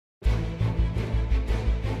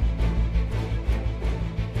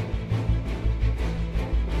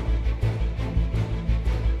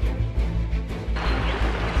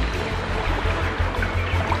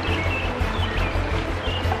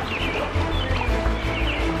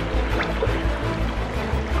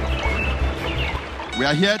We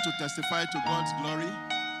are here to testify to God's glory,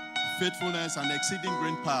 faithfulness, and exceeding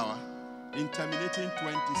great power in terminating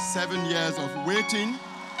 27 years of waiting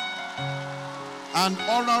and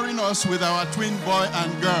honoring us with our twin boy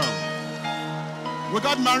and girl. We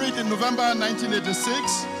got married in November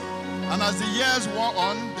 1986, and as the years wore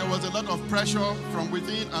on, there was a lot of pressure from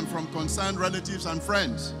within and from concerned relatives and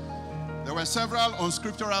friends. There were several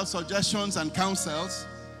unscriptural suggestions and counsels,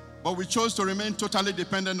 but we chose to remain totally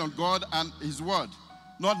dependent on God and His Word,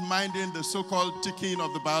 not minding the so-called ticking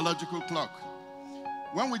of the biological clock.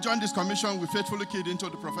 When we joined this commission, we faithfully keyed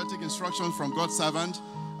into the prophetic instructions from God's servant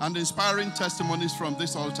and inspiring testimonies from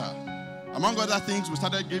this altar. Among other things, we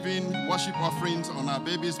started giving worship offerings on our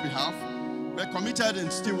baby's behalf. We're committed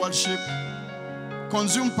in stewardship,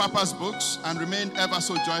 consumed Papa's books, and remained ever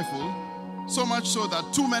so joyful, so much so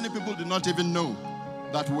that too many people did not even know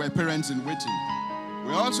that we were parents in waiting.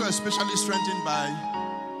 We're also especially strengthened by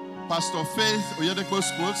Pastor Faith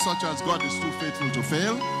Oyedepo's quotes such as "God is too faithful to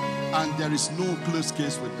fail," and "there is no close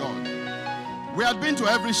case with God." We had been to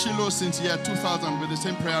every Shiloh since year 2000 with the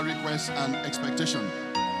same prayer request and expectation.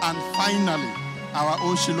 And finally, our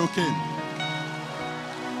own Shiloh came.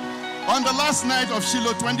 On the last night of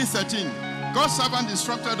Shiloh 2013, God's servant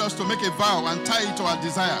instructed us to make a vow and tie it to our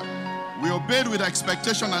desire. We obeyed with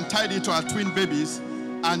expectation and tied it to our twin babies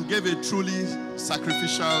and gave a truly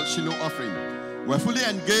sacrificial Shiloh offering. We're fully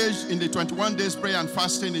engaged in the 21 days prayer and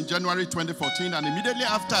fasting in January 2014, and immediately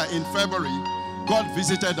after, in February, God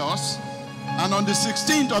visited us. And on the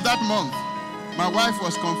 16th of that month, my wife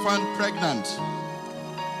was confirmed pregnant.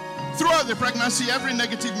 Throughout the pregnancy, every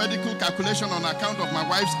negative medical calculation on account of my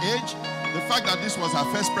wife's age, the fact that this was her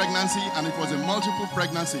first pregnancy and it was a multiple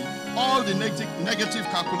pregnancy, all the negative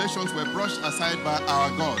calculations were brushed aside by our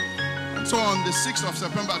God. And so on the 6th of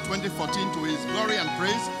September 2014, to His glory and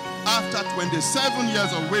praise, after 27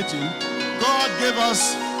 years of waiting, God gave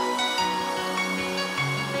us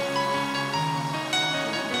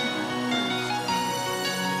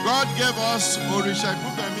Orisha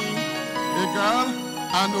Bukemi, a girl,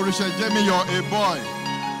 and Orisha Jemiyo, a boy.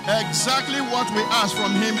 Exactly what we asked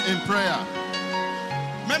from him in prayer.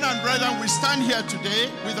 Men and brethren, we stand here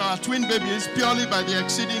today with our twin babies purely by the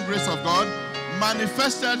exceeding grace of God,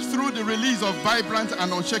 manifested through the release of vibrant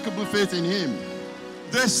and unshakable faith in Him.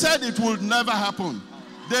 They said it would never happen.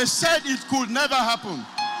 They said it could never happen.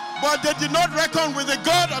 But they did not reckon with the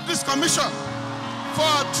God of this commission.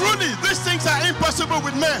 For truly, these things are impossible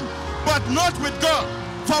with men, but not with God.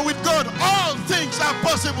 For with God, all things are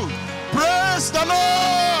possible. Praise the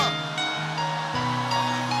Lord!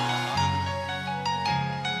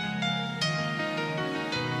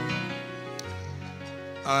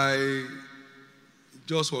 I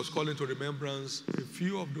just was calling to remembrance a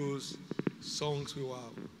few of those songs we were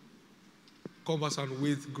conversant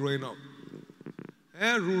with growing up.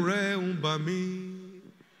 Ẹ̀rù rẹ̀ ń bà mí.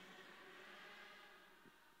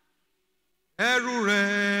 Ẹ̀rù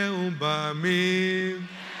rẹ̀ ń bà mí.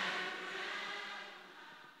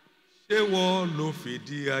 Ṣé wọ́n ló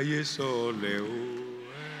fìdí ayé sọlẹ̀ o?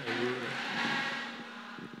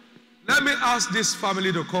 Let me ask this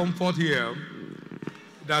family to come forth here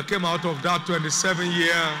that came out of that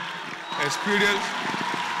 27-year experience.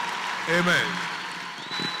 Amen.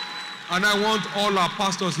 And I want all our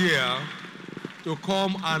pastors here to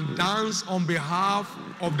come and dance on behalf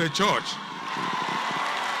of the church,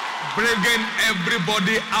 bringing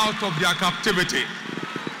everybody out of their captivity,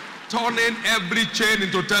 turning every chain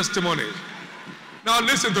into testimonies. Now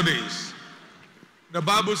listen to this. The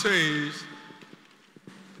Bible says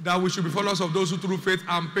that we should be followers of those who through faith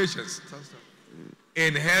and patience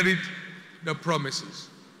inherit the promises.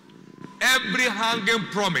 Every hanging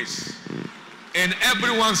promise in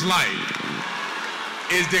everyone's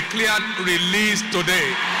life is declared released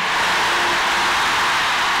today.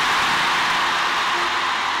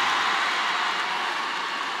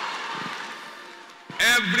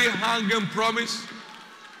 Every hanging promise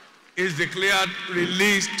is declared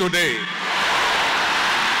released today.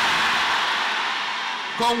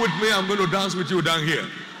 Come with me, I'm going to dance with you down here.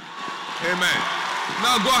 Amen.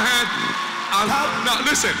 Now go ahead and now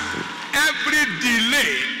listen. Every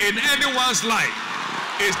delay in anyone's life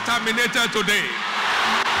is terminated today.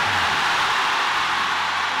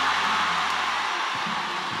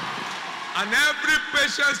 And every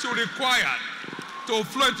patience you require to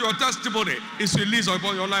flow into your testimony is released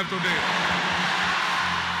upon your life today.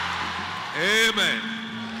 Amen.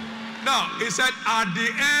 Now, he said, at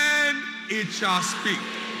the end it shall speak.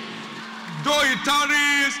 Though it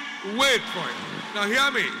tarries, wait for it. Now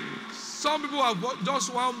hear me. Some people have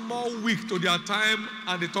just one more week to their time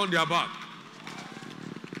and they turn their back.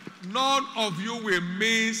 None of you will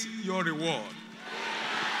miss your reward.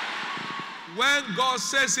 When God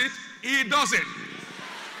says it, he does it.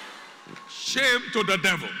 Shame to the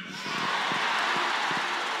devil.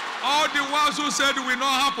 All the ones who said it will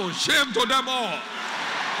not happen, shame to them all.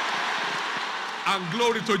 And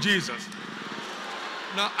glory to Jesus.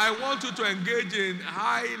 Now, I want you to engage in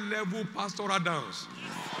high-level pastoral dance.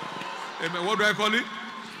 Amen. What do I call it?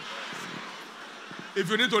 If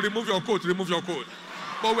you need to remove your coat, remove your coat.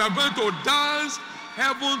 But we are going to dance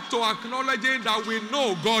heaven to acknowledging that we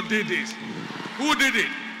know God did this. Who did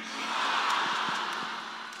it?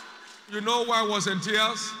 You know why I was in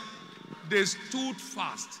tears? They stood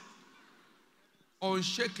fast,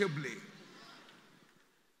 unshakably,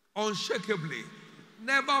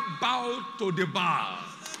 never bowed to the bar,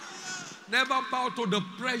 never bowed to the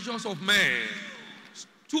pressures of man,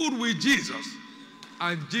 stood with Jesus,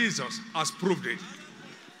 and Jesus has proved it.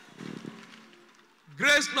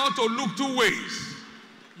 Grace not to look two ways.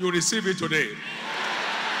 You receive it today.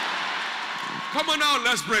 Come on now,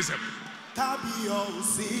 let's praise him.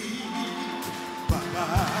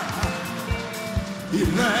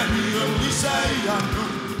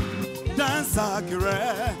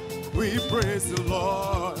 We praise the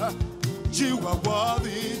Lord. You are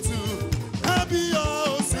worthy to happy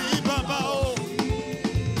see Baba.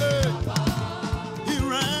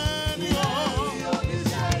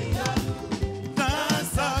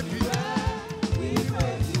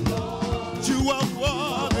 You are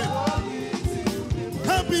worthy.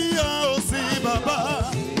 Happy see Baba.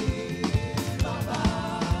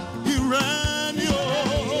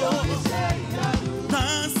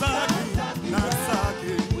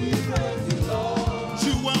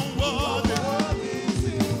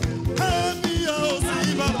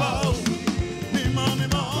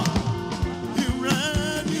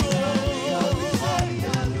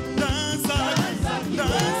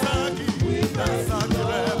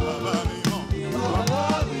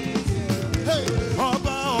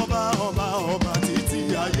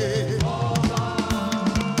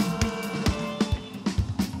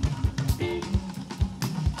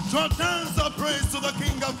 Dance of praise to the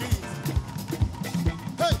King of Kings.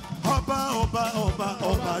 Hey, Oba, Oba, Oba,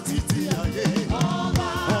 Oba, Titi, aye. Oba,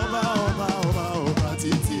 Oba, Oba, Oba, Oba,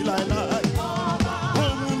 Titi, lai lai.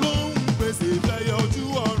 Omulong, pèsè fẹ́ ojú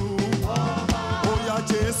ọ̀run. Oya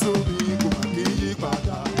Jésù mi kò má kí yí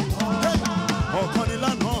padà. Hey, ọ̀kan ni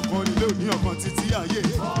lánàá, ọ̀kan ni lónìí, ọ̀kan títí ayé.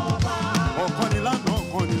 Ọ̀kan ni lánàá,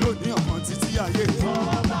 ọ̀kan ni lónìí, ọ̀kan títí ayé.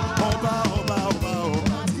 Oba, Oba, Oba,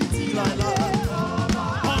 Oba, Titi, lai lai.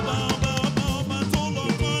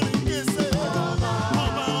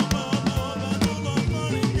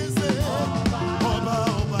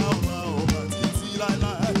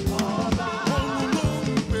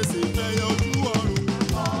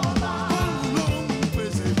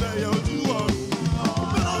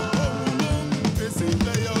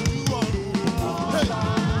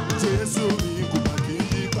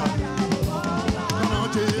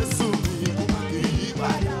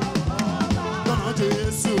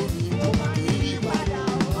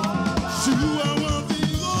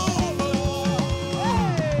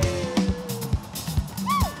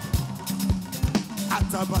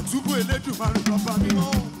 Àtàbàtúbú Elédùmarè bàbá mímọ́,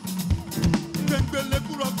 gbẹ̀ngbẹ̀lẹ̀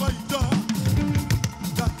kúrọ̀kọ̀ ìjọ,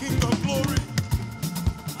 the King of Glory.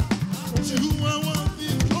 You are worthy,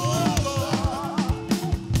 oh Lord.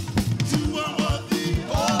 You are worthy,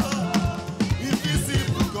 oh Lord.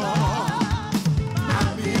 Invisible God, a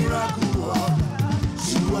miracle worker.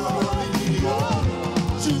 You are worthy, oh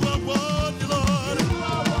Lord. You are worthy, Lord. You are worthy,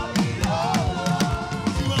 oh Lord.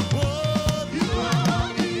 You are worthy, you are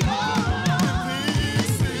worthy, oh Lord.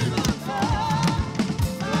 Invisible God,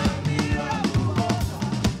 a miracle worker.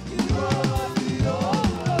 You are worthy, oh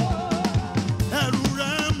Lord. Ẹ̀rù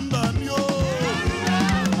rẹ̀ ń bà mí o.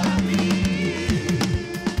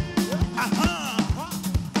 Aha!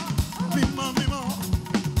 Mímọ́ mímọ́,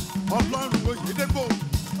 Ọlọ́run Oyèdépò,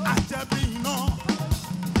 àjẹbí iná,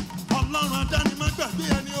 Ọlọ́run adáni má gbàgbé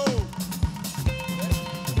ẹni o.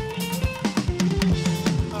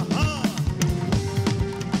 Aha!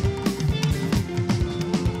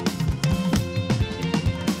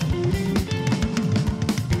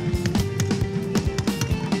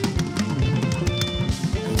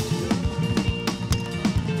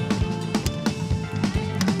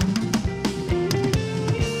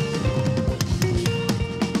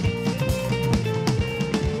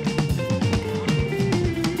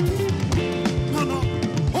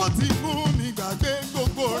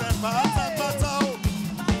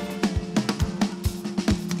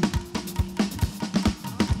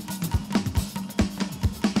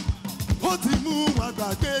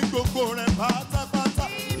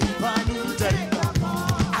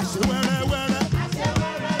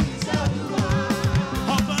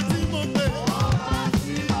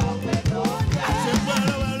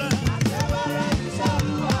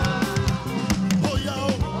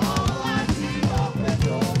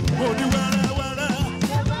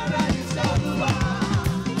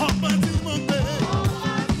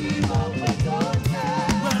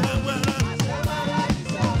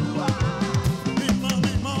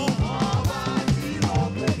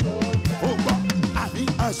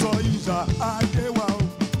 ayé wa o.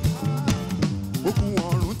 Okùn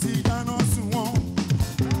ọ̀run ti dáná sun wọn.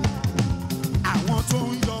 Àwọn tó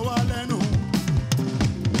ń yọ wá lẹ́nu.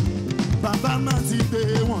 Bàbá má ti gbé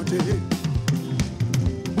wọn dé.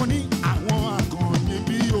 Mo ní àwọn akọni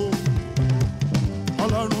bí o.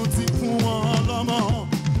 Ọlọ́run ti fún wọn lọ́mọ.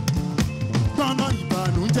 Gbọ́nà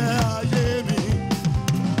ìbànújẹ́ ayé mi.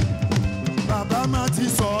 Bàbá má ti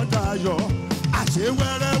sọ dayọ̀. Àṣẹ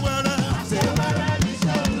wẹ́rẹ́wẹ́rẹ́. Àṣẹ wẹ́rẹ́ ní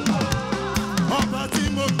sẹ́lúwà. Ọba tí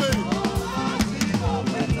mo gbé.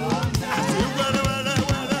 Àṣẹ wẹ́rẹ́wẹ́rẹ́.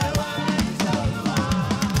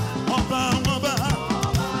 Ọba wọn bá.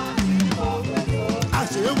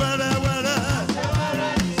 Àṣẹ wẹ́rẹ́wẹ́rẹ́.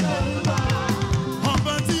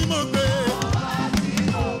 Ọba tí mo gbé.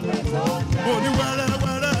 Oní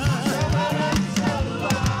wẹ́rẹ́wẹ́rẹ́.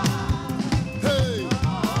 Hey.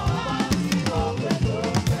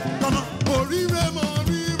 Kọ́nà oríire mo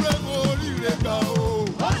oríire gbà o.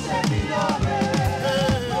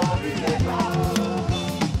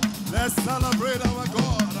 Let's celebrate our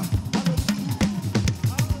God.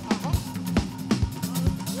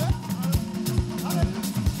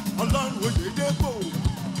 Ọlọ́run Oyèdépò